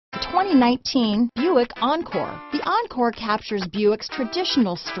2019 Buick Encore. The Encore captures Buick's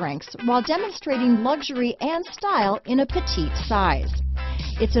traditional strengths while demonstrating luxury and style in a petite size.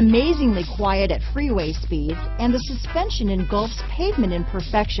 It's amazingly quiet at freeway speeds, and the suspension engulfs pavement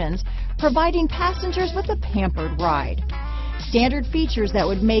imperfections, providing passengers with a pampered ride. Standard features that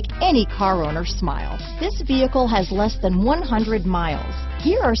would make any car owner smile. This vehicle has less than 100 miles.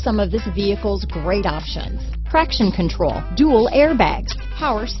 Here are some of this vehicle's great options: traction control, dual airbags,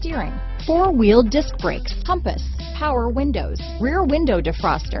 power steering, four-wheel disc brakes, compass, power windows, rear window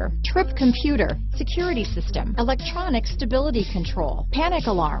defroster, trip computer, security system, electronic stability control, panic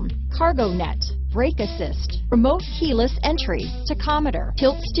alarm, cargo net, brake assist, remote keyless entry, tachometer,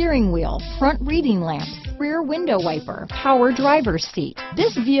 tilt steering wheel, front reading lamps, rear window wiper, power driver's seat.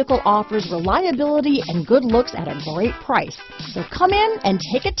 This vehicle offers reliability and good looks at a great price. So come in and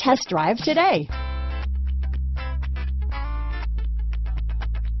take a test drive today.